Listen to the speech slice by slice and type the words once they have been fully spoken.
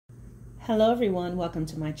Hello everyone, welcome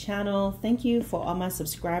to my channel. Thank you for all my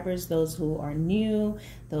subscribers, those who are new,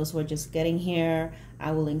 those who are just getting here.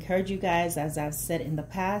 I will encourage you guys, as I've said in the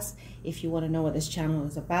past, if you want to know what this channel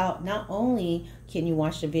is about, not only can you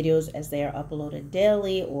watch the videos as they are uploaded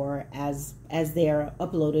daily or as they are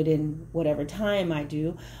uploaded in whatever time I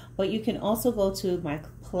do, but you can also go to my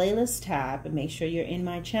playlist tab and make sure you're in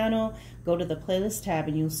my channel. Go to the playlist tab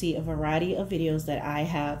and you'll see a variety of videos that I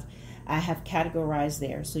have categorized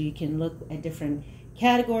there, so you can look at different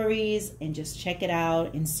categories and just check it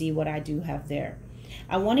out and see what I do have there.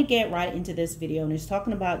 I want to get right into this video, and it's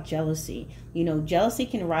talking about jealousy. You know, jealousy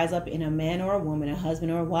can rise up in a man or a woman, a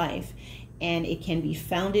husband or a wife, and it can be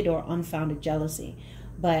founded or unfounded jealousy.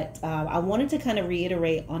 But I wanted to kind of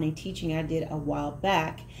reiterate on a teaching I did a while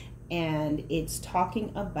back, and it's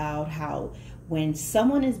talking about how when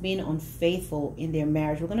someone is being unfaithful in their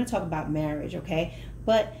marriage, we're going to talk about marriage, okay?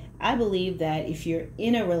 But I believe that if you're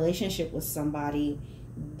in a relationship with somebody,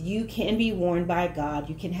 you can be warned by God.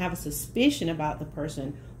 You can have a suspicion about the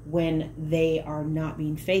person when they are not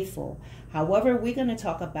being faithful. However, we're going to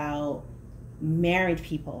talk about married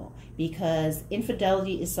people, because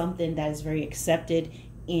infidelity is something that is very accepted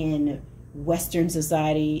in Western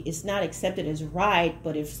society. It's not accepted as right,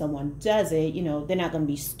 but if someone does it, you know, they're not going to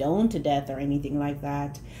be stoned to death or anything like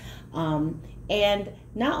that. And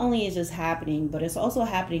not only is this happening, but it's also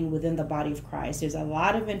happening within the body of Christ. There's a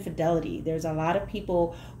lot of infidelity. There's a lot of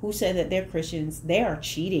people who say that they're Christians. They are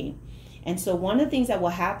cheating. And so one of the things that will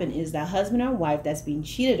happen is that husband or wife that's being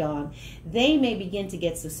cheated on, they may begin to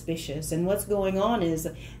get suspicious. And what's going on is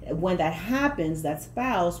when that happens, that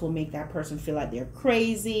spouse will make that person feel like they're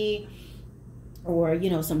crazy, or, you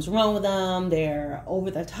know, something's wrong with them, they're over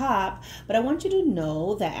the top. But I want you to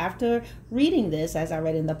know that after reading this, as I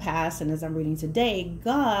read in the past and as I'm reading today,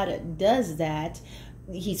 God does that.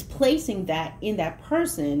 He's placing that in that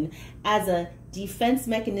person as a defense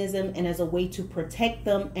mechanism and as a way to protect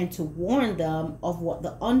them and to warn them of what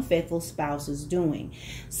the unfaithful spouse is doing.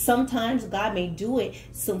 Sometimes God may do it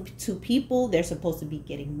to people they're supposed to be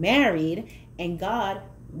getting married, and God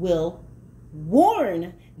will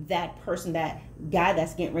warn that person, that guy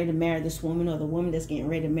that's getting ready to marry this woman, or the woman that's getting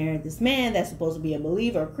ready to marry this man that's supposed to be a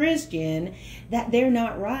believer, Christian, that they're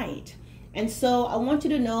not right. And so I want you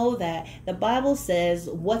to know that the Bible says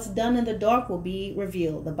what's done in the dark will be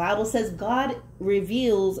revealed. The Bible says God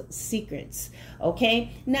reveals secrets,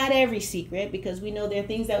 okay? Not every secret, because we know there are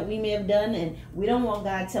things that we may have done and we don't want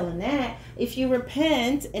God telling that. If you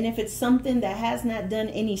repent, and if it's something that has not done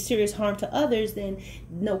any serious harm to others, then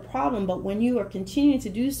no problem. But when you are continuing to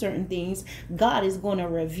do certain things, God is going to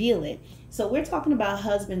reveal it. So we're talking about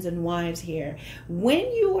husbands and wives here.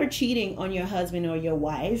 When you are cheating on your husband or your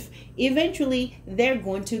wife, eventually they're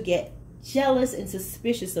going to get jealous and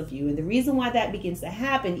suspicious of you. And the reason why that begins to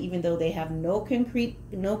happen, even though they have no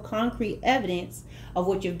concrete evidence of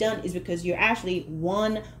what you've done, is because you're actually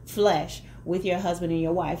one flesh with your husband and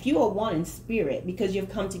your wife. You are one in spirit because you've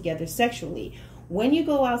come together sexually. When you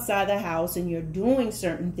go outside the house and you're doing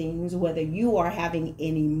certain things, whether you are having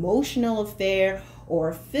an emotional affair or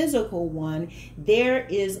a physical one, there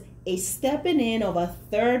is a stepping in of a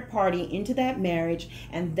third party into that marriage,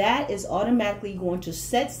 and that is automatically going to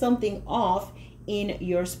set something off in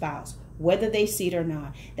your spouse, whether they see it or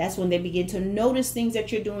not. That's when they begin to notice things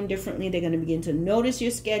that you're doing differently. They're going to begin to notice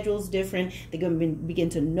your schedule's different. They're going to begin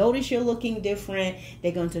to notice you're looking different.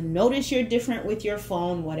 They're going to notice you're different with your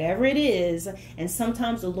phone, whatever it is. And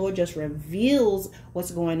sometimes the Lord just reveals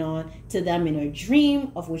what's going on to them in a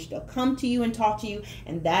dream, of which they'll come to you and talk to you.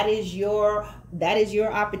 And that is your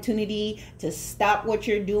opportunity to stop what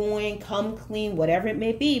you're doing, come clean, whatever it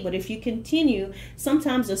may be. But if you continue,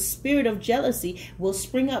 sometimes a spirit of jealousy will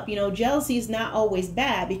spring up. You know, jealousy is not always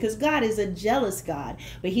bad, because God is a jealous God,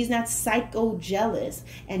 but he's not psycho jealous.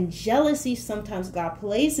 And jealousy, sometimes God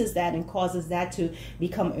places that and causes that to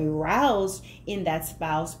become aroused in that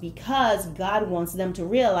spouse, because God wants them to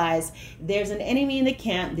realize there's an enemy in the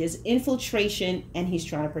camp, there's infiltration, and he's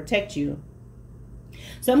trying to protect you.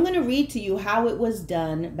 So I'm going to read to you how it was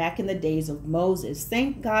done back in the days of Moses.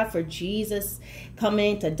 Thank God for Jesus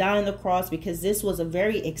coming to die on the cross, because this was a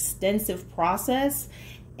very extensive process.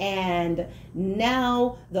 And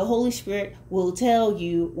now the Holy Spirit will tell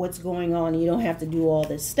you what's going on. You don't have to do all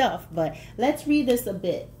this stuff. But let's read this a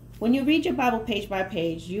bit. When you read your Bible page by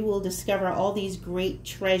page, you will discover all these great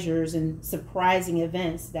treasures and surprising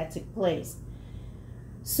events that took place.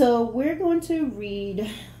 So we're going to read,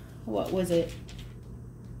 what was it?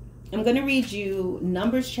 I'm going to read you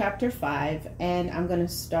Numbers chapter 5, and I'm going to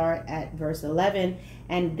start at verse 11.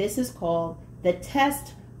 And this is called the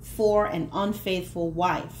test for an unfaithful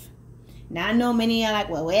wife. Now, I know many are like,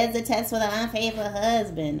 well, where's the test for the unfaithful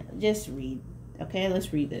husband? Just read. Okay,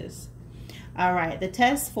 let's read this. All right, the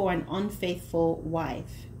test for an unfaithful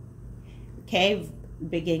wife. Okay,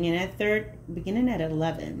 beginning at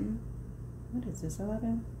 11. What is this,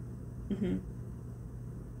 11?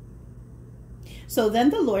 So then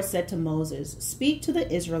the Lord said to Moses, speak to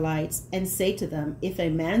the Israelites and say to them, if a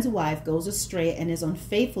man's wife goes astray and is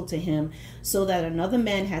unfaithful to him, so that another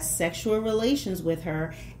man has sexual relations with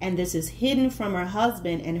her, and this is hidden from her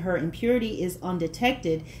husband, and her impurity is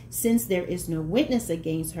undetected, since there is no witness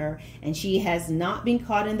against her, and she has not been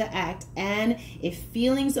caught in the act, and if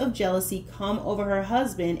feelings of jealousy come over her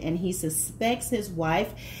husband, and he suspects his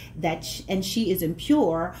wife and she is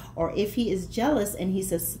impure, or if he is jealous and he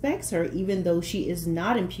suspects her even though she is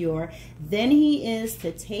not impure, then he is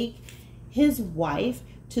to take his wife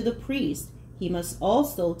to the priest. He must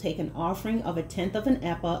also take an offering of 1/10 of an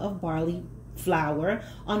ephah of barley flour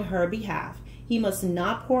on her behalf. He must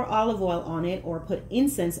not pour olive oil on it or put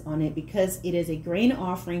incense on it, because it is a grain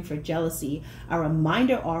offering for jealousy, a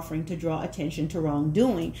reminder offering to draw attention to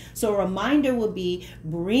wrongdoing. So a reminder would be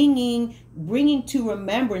bringing to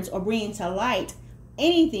remembrance or bringing to light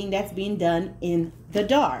anything that's being done in the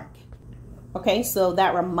dark. Okay, so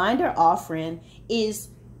that reminder offering is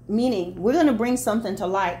meaning we're going to bring something to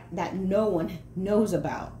light that no one knows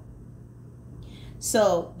about.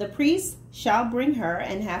 So the priest shall bring her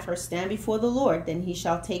and have her stand before the Lord. Then he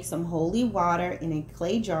shall take some holy water in a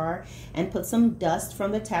clay jar and put some dust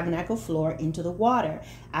from the tabernacle floor into the water.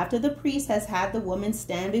 After the priest has had the woman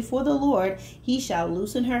stand before the Lord, he shall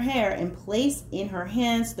loosen her hair and place in her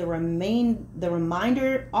hands the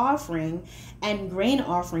reminder offering and grain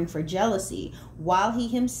offering for jealousy, while he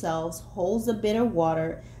himself holds the bitter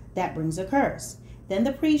water that brings a curse. Then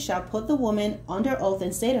the priest shall put the woman under oath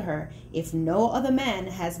and say to her, if no other man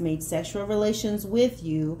has made sexual relations with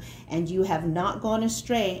you, and you have not gone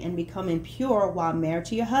astray and become impure while married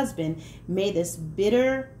to your husband, may this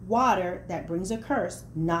bitter water that brings a curse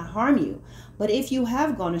not harm you. But if you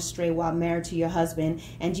have gone astray while married to your husband,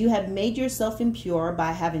 and you have made yourself impure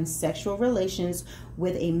by having sexual relations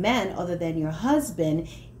with a man other than your husband,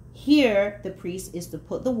 here the priest is to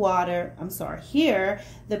put the woman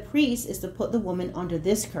under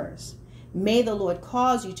this curse. May the Lord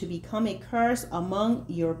cause you to become a curse among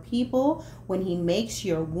your people when he makes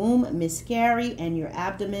your womb miscarry and your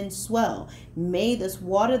abdomen swell. May this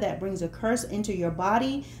water that brings a curse into your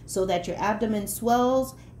body, so that your abdomen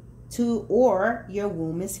swells or your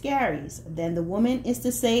womb miscarries. Then the woman is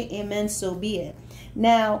to say, amen, so be it.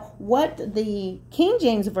 Now, what the King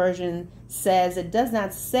James Version says, it does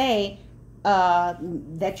not say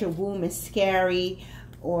that your womb miscarry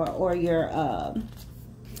or your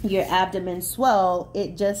abdomen swell.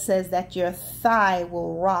 It just says that your thigh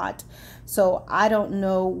will rot. So I don't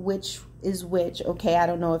know which is which. Okay, I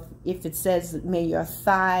don't know if it says may your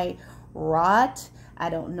thigh rot. I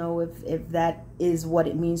don't know if that is what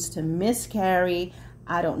it means to miscarry.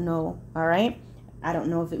 I don't know. All right. I don't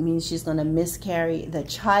know if it means she's going to miscarry the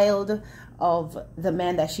child of the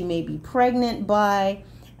man that she may be pregnant by.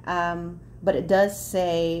 But it does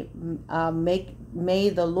say, may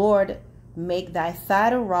the Lord make thy thigh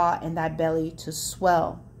to rot and thy belly to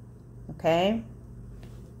swell. Okay.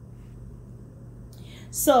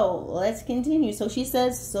 So let's continue. So she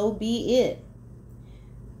says, so be it.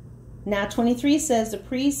 Now 23 says, the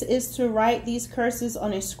priest is to write these curses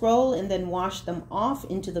on a scroll and then wash them off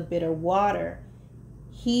into the bitter water.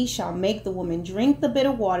 He shall make the woman drink the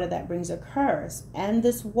bitter water that brings a curse, and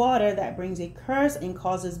this water that brings a curse and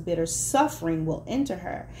causes bitter suffering will enter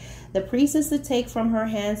her. The priest is to take from her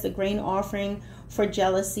hands the grain offering for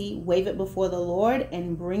jealousy, wave it before the Lord,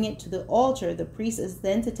 and bring it to the altar. The priest is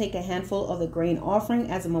then to take a handful of the grain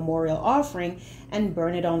offering as a memorial offering and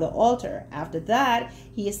burn it on the altar. After that,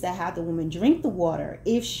 he is to have the woman drink the water.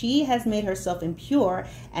 If she has made herself impure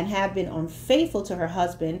and have been unfaithful to her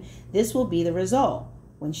husband, this will be the result.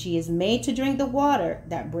 When she is made to drink the water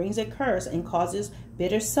that brings a curse and causes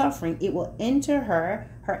bitter suffering, it will enter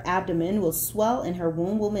her, her abdomen will swell, and her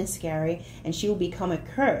womb will miscarry, and she will become a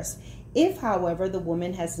curse. If, however, the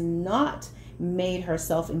woman has not made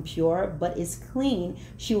herself impure but is clean,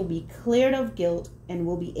 she will be cleared of guilt and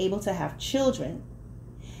will be able to have children.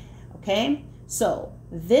 Okay, so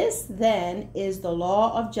this then is the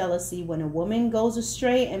law of jealousy when a woman goes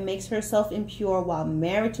astray and makes herself impure while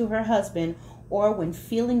married to her husband, or when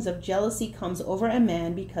feelings of jealousy comes over a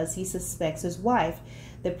man because he suspects his wife.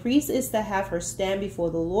 The priest is to have her stand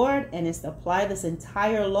before the Lord and is to apply this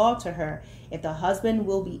entire law to her. If the husband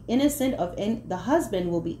will be innocent of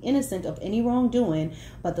any wrongdoing,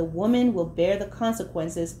 but the woman will bear the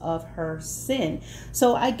consequences of her sin.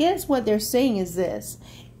 So I guess what they're saying is this: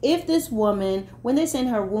 if this woman, when they send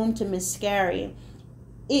her womb to miscarry,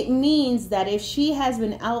 it means that if she has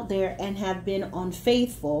been out there and have been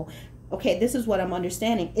unfaithful, okay, this is what I'm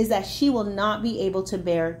understanding, is that she will not be able to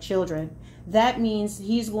bear children. That means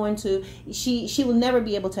she will never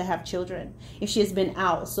be able to have children if she has been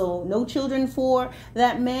out. So no children for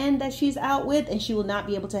that man that she's out with, and she will not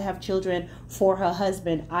be able to have children for her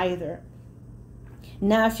husband either.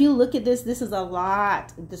 Now, if you look at this, this is a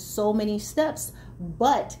lot. There's so many steps,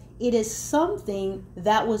 but it is something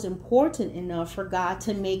that was important enough for God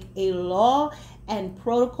to make a law and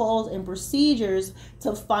protocols and procedures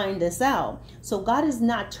to find this out. So God is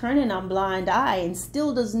not turning a blind eye, and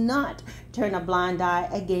still does not turn a blind eye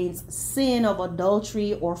against sin of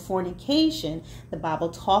adultery or fornication. The Bible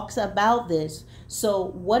talks about this. So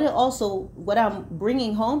what I'm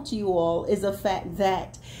bringing home to you all is the fact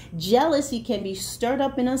that jealousy can be stirred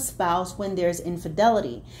up in a spouse when there's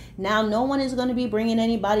infidelity. Now, no one is going to be bringing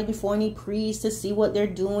anybody before any priest to see what they're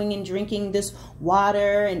doing and drinking this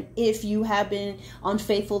water. And if you have been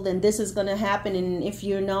unfaithful, then this is going to happen. And if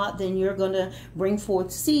you're not, then you're going to bring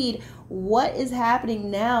forth seed. What is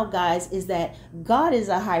happening now, guys, is that God is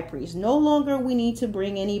a high priest. No longer we need to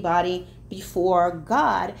bring anybody before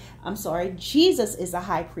God. I'm sorry, Jesus is a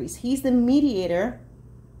high priest. He's the mediator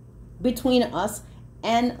between us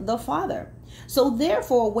and the Father. So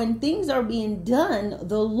therefore, when things are being done,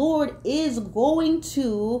 the Lord is going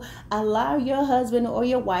to allow your husband or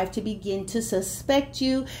your wife to begin to suspect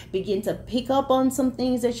you, begin to pick up on some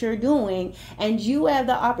things that you're doing. And you have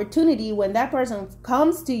the opportunity, when that person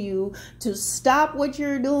comes to you, to stop what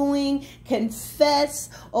you're doing, confess,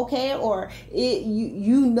 okay? Or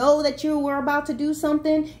you know that you were about to do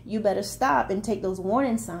something, you better stop and take those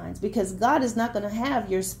warning signs, because God is not going to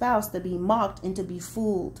have your spouse to be mocked and to be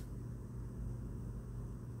fooled.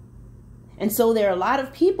 And so there are a lot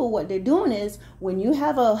of people, what they're doing is, when you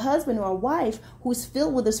have a husband or a wife who's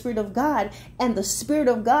filled with the Spirit of God, and the Spirit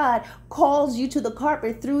of God calls you to the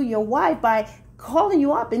carpet through your wife by calling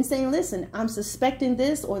you up and saying, listen, I'm suspecting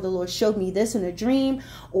this, or the Lord showed me this in a dream,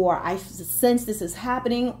 or I sense this is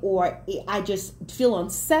happening, or I just feel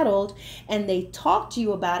unsettled, and they talk to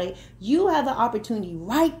you about it, you have the opportunity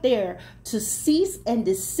right there to cease and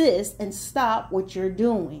desist and stop what you're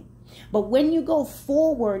doing. But when you go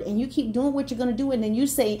forward and you keep doing what you're going to do, and then you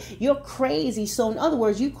say you're crazy. So in other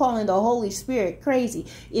words, you're calling the Holy Spirit crazy.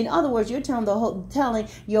 In other words, you're telling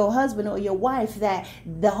your husband or your wife that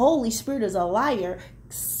the Holy Spirit is a liar,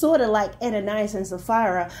 sort of like Ananias and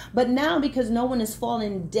Sapphira. But now, because no one is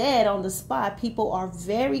falling dead on the spot, people are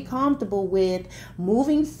very comfortable with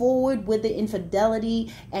moving forward with the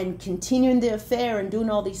infidelity and continuing the affair and doing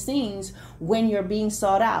all these things when you're being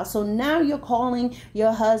sought out. So now you're calling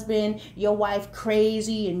your husband, your wife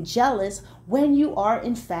crazy and jealous when you are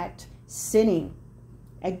in fact sinning.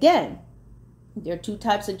 Again, there are two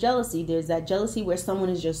types of jealousy. There's that jealousy where someone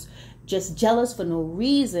is just jealous for no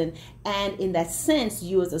reason, and in that sense,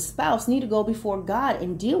 you as a spouse need to go before God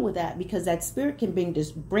and deal with that, because that spirit can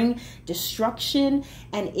bring destruction,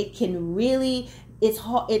 and it can really,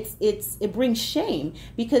 it brings shame.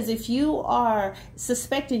 Because if you are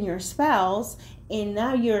suspecting your spouse and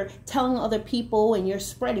now you're telling other people and you're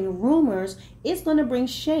spreading rumors, it's going to bring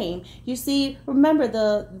shame. You see, remember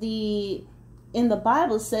in the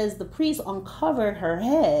Bible says the priest uncovered her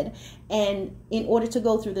head, and in order to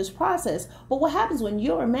go through this process. But what happens when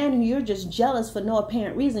you're a man and you're just jealous for no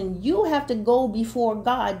apparent reason? You have to go before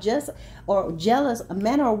God, a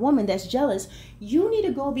man or a woman that's jealous. You need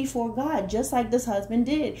to go before God, just like this husband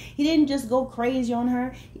did. He didn't just go crazy on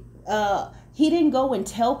her. He didn't go and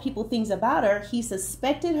tell people things about her. He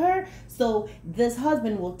suspected her. So this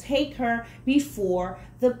husband will take her before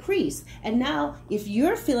the priest. And now, if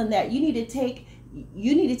you're feeling that, you need to take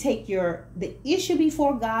the issue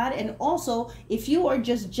before God. And also, if you are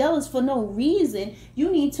just jealous for no reason,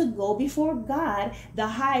 you need to go before God, the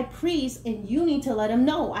high priest, and you need to let him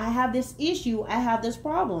know, I have this issue, I have this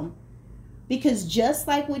problem. Because just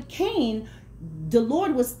like with Cain, the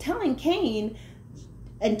Lord was telling Cain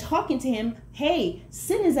and talking to him, hey,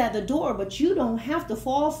 sin is at the door, but you don't have to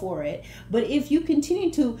fall for it. But if you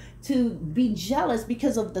continue to be jealous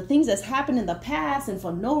because of the things that's happened in the past, and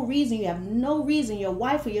for no reason, you have no reason, your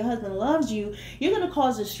wife or your husband loves you, you're going to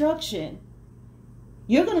cause destruction.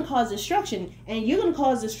 You're going to cause destruction, and you're going to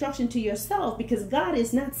cause destruction to yourself, because God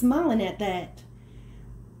is not smiling at that.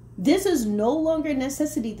 This is no longer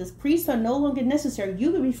necessity. The priests are no longer necessary.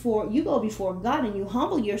 You go before God and you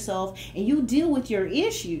humble yourself and you deal with your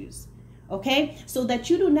issues. Okay? So that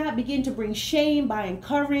you do not begin to bring shame by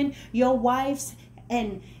uncovering your wife's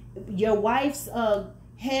head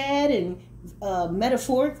and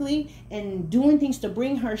metaphorically, and doing things to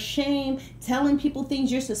bring her shame, telling people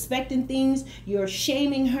things, you're suspecting things, you're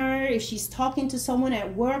shaming her. If she's talking to someone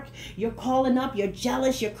at work, you're calling up, you're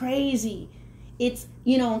jealous, you're crazy. It's,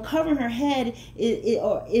 uncovering her head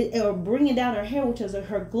or bringing down her hair, which is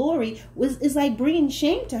her glory, is like bringing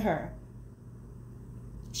shame to her.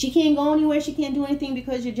 She can't go anywhere. She can't do anything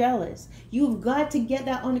because you're jealous. You've got to get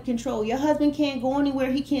that under control. Your husband can't go anywhere.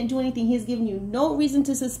 He can't do anything. He's given you no reason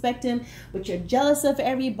to suspect him, but you're jealous of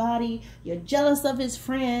everybody. You're jealous of his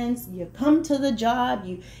friends. You come to the job.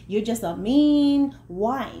 You're just a mean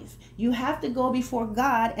wife. You have to go before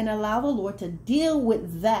God and allow the Lord to deal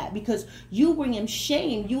with that, because you bring him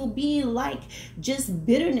shame. You will be like just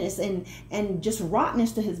bitterness and just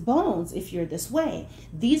rottenness to his bones if you're this way.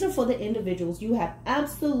 These are for the individuals. You have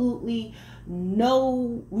absolutely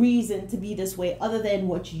no reason to be this way other than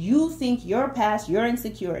what you think, your past, your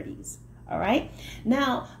insecurities. All right.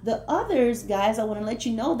 Now, the others, guys, I want to let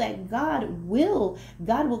you know that God will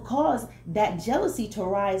cause that jealousy to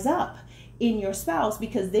rise up in your spouse,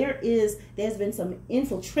 because there's been some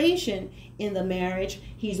infiltration in the marriage.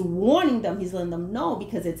 He's warning them. He's letting them know,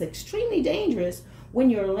 because it's extremely dangerous when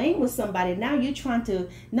you're laying with somebody. Now you're trying to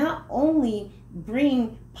not only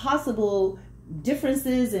bring possible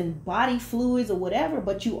differences in body fluids or whatever,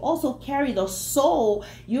 but you also carry the soul,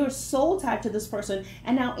 your soul tied to this person.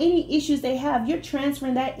 And now any issues they have, you're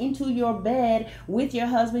transferring that into your bed with your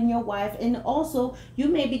husband, your wife. And also you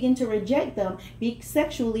may begin to reject them, be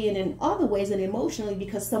sexually and in other ways and emotionally,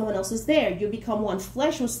 because someone else is there. You become one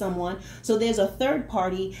flesh with someone. So there's a third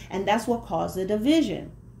party, and that's what caused the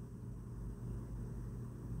division.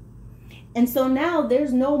 And so now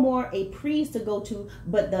there's no more a priest to go to,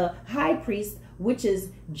 but the high priest, which is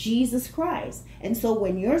Jesus Christ. And so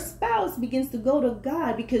when your spouse begins to go to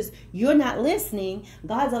God because you're not listening,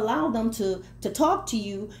 God's allowed them to talk to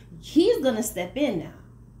you, he's going to step in now.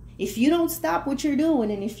 If you don't stop what you're doing,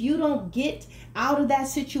 and if you don't get out of that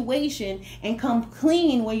situation and come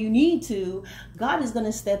clean where you need to, God is going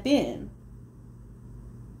to step in.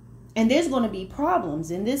 And there's going to be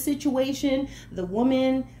problems. In this situation, the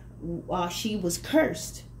woman, she was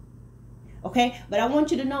cursed. Okay, but I want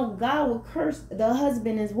you to know God will curse the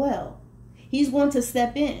husband as well. He's going to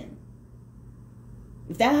step in.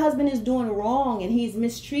 If that husband is doing wrong and he's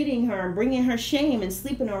mistreating her and bringing her shame and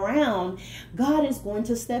sleeping around, God is going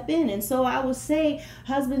to step in. And so I would say,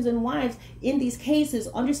 husbands and wives, in these cases,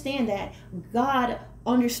 understand that God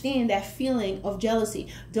understands that feeling of jealousy.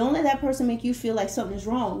 Don't let that person make you feel like something is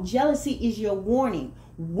wrong. Jealousy is your warning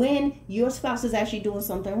when your spouse is actually doing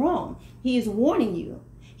something wrong. He is warning you.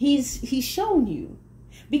 He's shown you,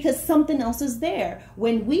 because something else is there.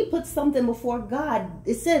 When we put something before God,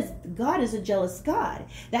 it says God is a jealous God.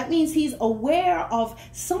 That means he's aware of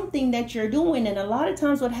something that you're doing. And a lot of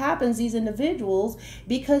times what happens, these individuals,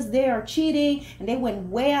 because they are cheating and they went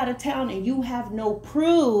way out of town and you have no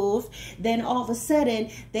proof, then all of a sudden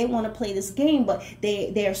they want to play this game. But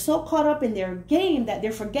they are so caught up in their game that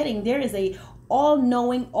they're forgetting there is a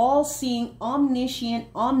all-knowing, all-seeing, omniscient,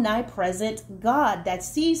 omnipresent God that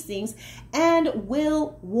sees things and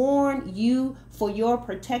will warn you for your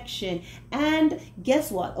protection. And guess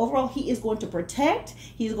what? Overall, he is going to protect,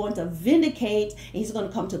 he's going to vindicate, and he's going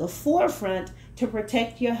to come to the forefront to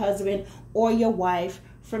protect your husband or your wife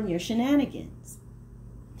from your shenanigans.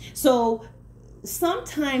 So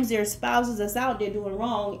sometimes there are spouses that's out there doing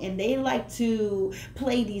wrong, and they like to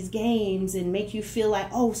play these games and make you feel like,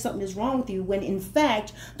 oh, something is wrong with you, when in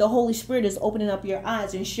fact the Holy Spirit is opening up your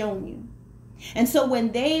eyes and showing you. And so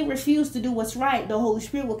when they refuse to do what's right, the Holy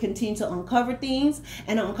Spirit will continue to uncover things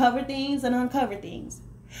and uncover things and uncover things.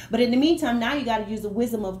 But in the meantime, now you got to use the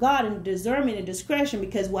wisdom of God and discernment and discretion,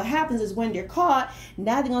 because what happens is when they're caught,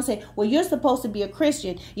 now they're going to say, well, you're supposed to be a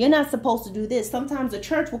Christian. You're not supposed to do this. Sometimes the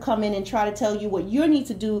church will come in and try to tell you what you need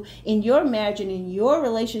to do in your marriage and in your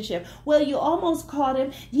relationship. Well, you almost caught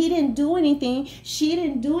him. He didn't do anything. She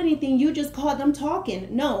didn't do anything. You just caught them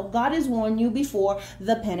talking. No, God has warned you before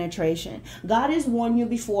the penetration. God has warned you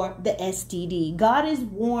before the STD. God is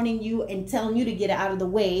warning you and telling you to get out of the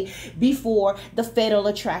way before the fatal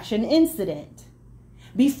attraction incident,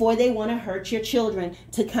 before they want to hurt your children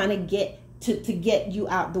to kind of get you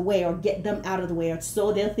out the way, or get them out of the way, or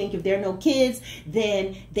so they'll think if there are no kids,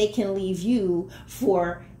 then they can leave you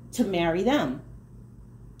to marry them.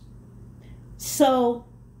 So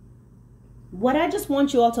what I just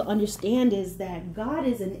want you all to understand is that God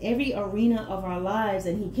is in every arena of our lives,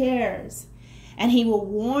 and he cares, and he will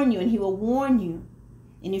warn you, and he will warn you.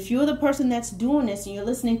 And if you're the person that's doing this and you're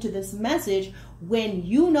listening to this message, when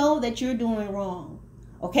you know that you're doing wrong,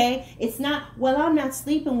 okay, it's not, well, I'm not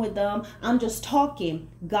sleeping with them, I'm just talking.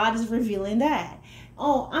 God is revealing that.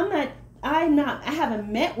 Oh, I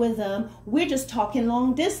haven't met with them, we're just talking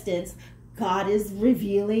long distance. God is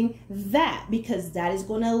revealing that, because that is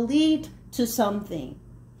going to lead to something.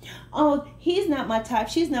 Oh, he's not my type,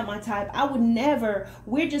 she's not my type, I would never,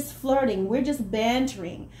 we're just flirting, we're just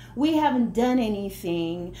bantering, we haven't done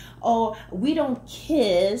anything, or we don't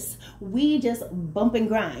kiss, we just bump and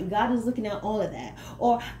grind. God is looking at all of that.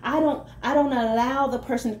 Or I don't allow the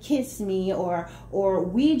person to kiss me, or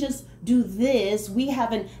we just do this,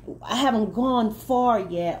 I haven't gone far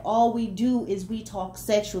yet, all we do is we talk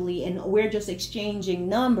sexually and we're just exchanging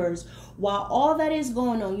numbers. While all that is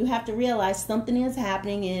going on, you have to realize something is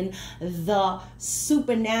happening in the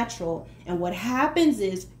supernatural. And what happens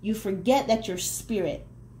is you forget that you're spirit.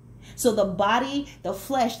 So the body, the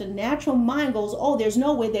flesh, the natural mind goes, oh, there's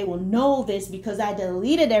no way they will know this because I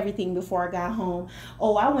deleted everything before I got home.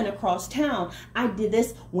 Oh, I went across town. I did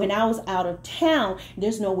this when I was out of town.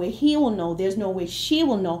 There's no way he will know. There's no way she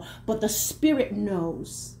will know. But the spirit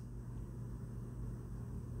knows.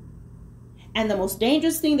 And the most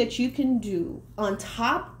dangerous thing that you can do on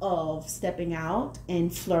top of stepping out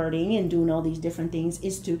and flirting and doing all these different things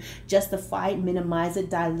is to justify it, minimize it,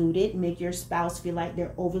 dilute it, make your spouse feel like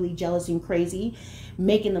they're overly jealous and crazy,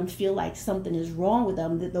 making them feel like something is wrong with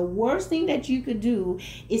them. The worst thing that you could do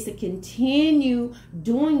is to continue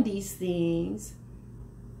doing these things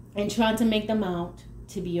and trying to make them out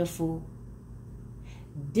to be a fool.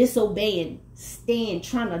 Disobeying,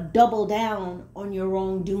 trying to double down on your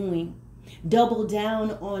wrongdoing. Double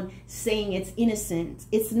down on saying it's innocent.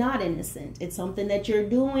 It's not innocent. It's something that you're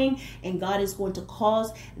doing, and God is going to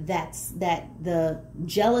cause that the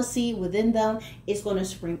jealousy within them is going to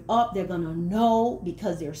spring up. They're going to know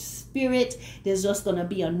because their spirit, there's just going to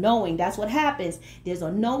be a knowing. That's what happens. There's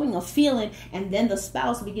a knowing, a feeling, and then the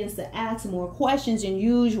spouse begins to ask more questions than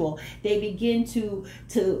usual. They begin to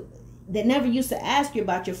they never used to ask you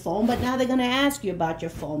about your phone, but now they're going to ask you about your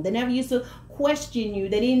phone. They never used to question you.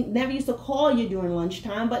 They never used to call you during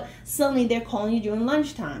lunchtime, but suddenly they're calling you during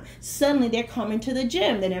lunchtime. Suddenly they're coming to the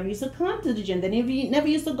gym. They never used to come to the gym. They never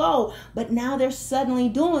used to go, but now they're suddenly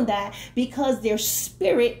doing that because their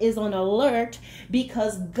spirit is on alert,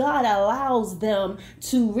 because God allows them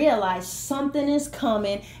to realize something is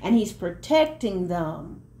coming and he's protecting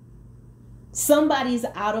them. Somebody's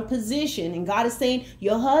out of position, and God is saying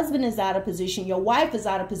your husband is out of position, your wife is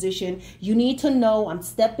out of position. You need to know I'm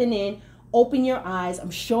stepping in. Open your eyes. I'm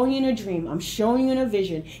showing you in a dream. I'm showing you in a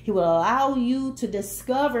vision. He will allow you to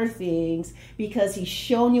discover things because he's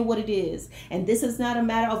showing you what it is. And this is not a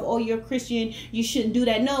matter of, oh, you're a Christian, you shouldn't do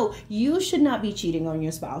that. No, you should not be cheating on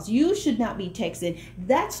your spouse. You should not be texting.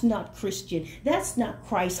 That's not Christian. That's not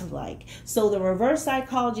Christ-like. So the reverse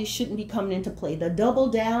psychology shouldn't be coming into play. The double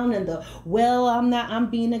down and the, well, I'm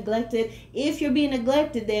being neglected. If you're being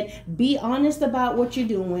neglected, then be honest about what you're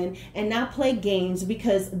doing and not play games,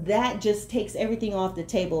 because that just takes everything off the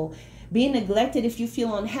table. Being neglected, if you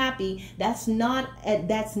feel unhappy, that's not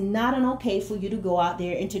an okay for you to go out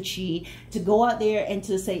there and to cheat, to go out there and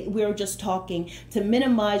to say we're just talking, to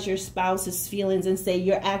minimize your spouse's feelings and say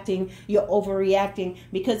you're overreacting,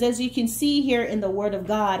 because as you can see here in the Word of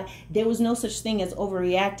God, there was no such thing as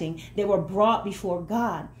overreacting. They were brought before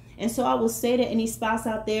God. And so I will say to any spouse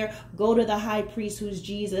out there, go to the high priest, who's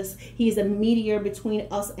Jesus. He is a mediator between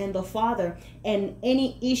us and the Father. And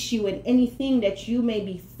any issue and anything that you may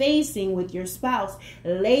be facing with your spouse,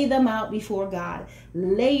 lay them out before God.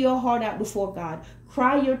 Lay your heart out before God.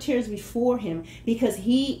 Cry your tears before him, because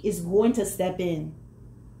he is going to step in.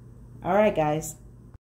 All right, guys.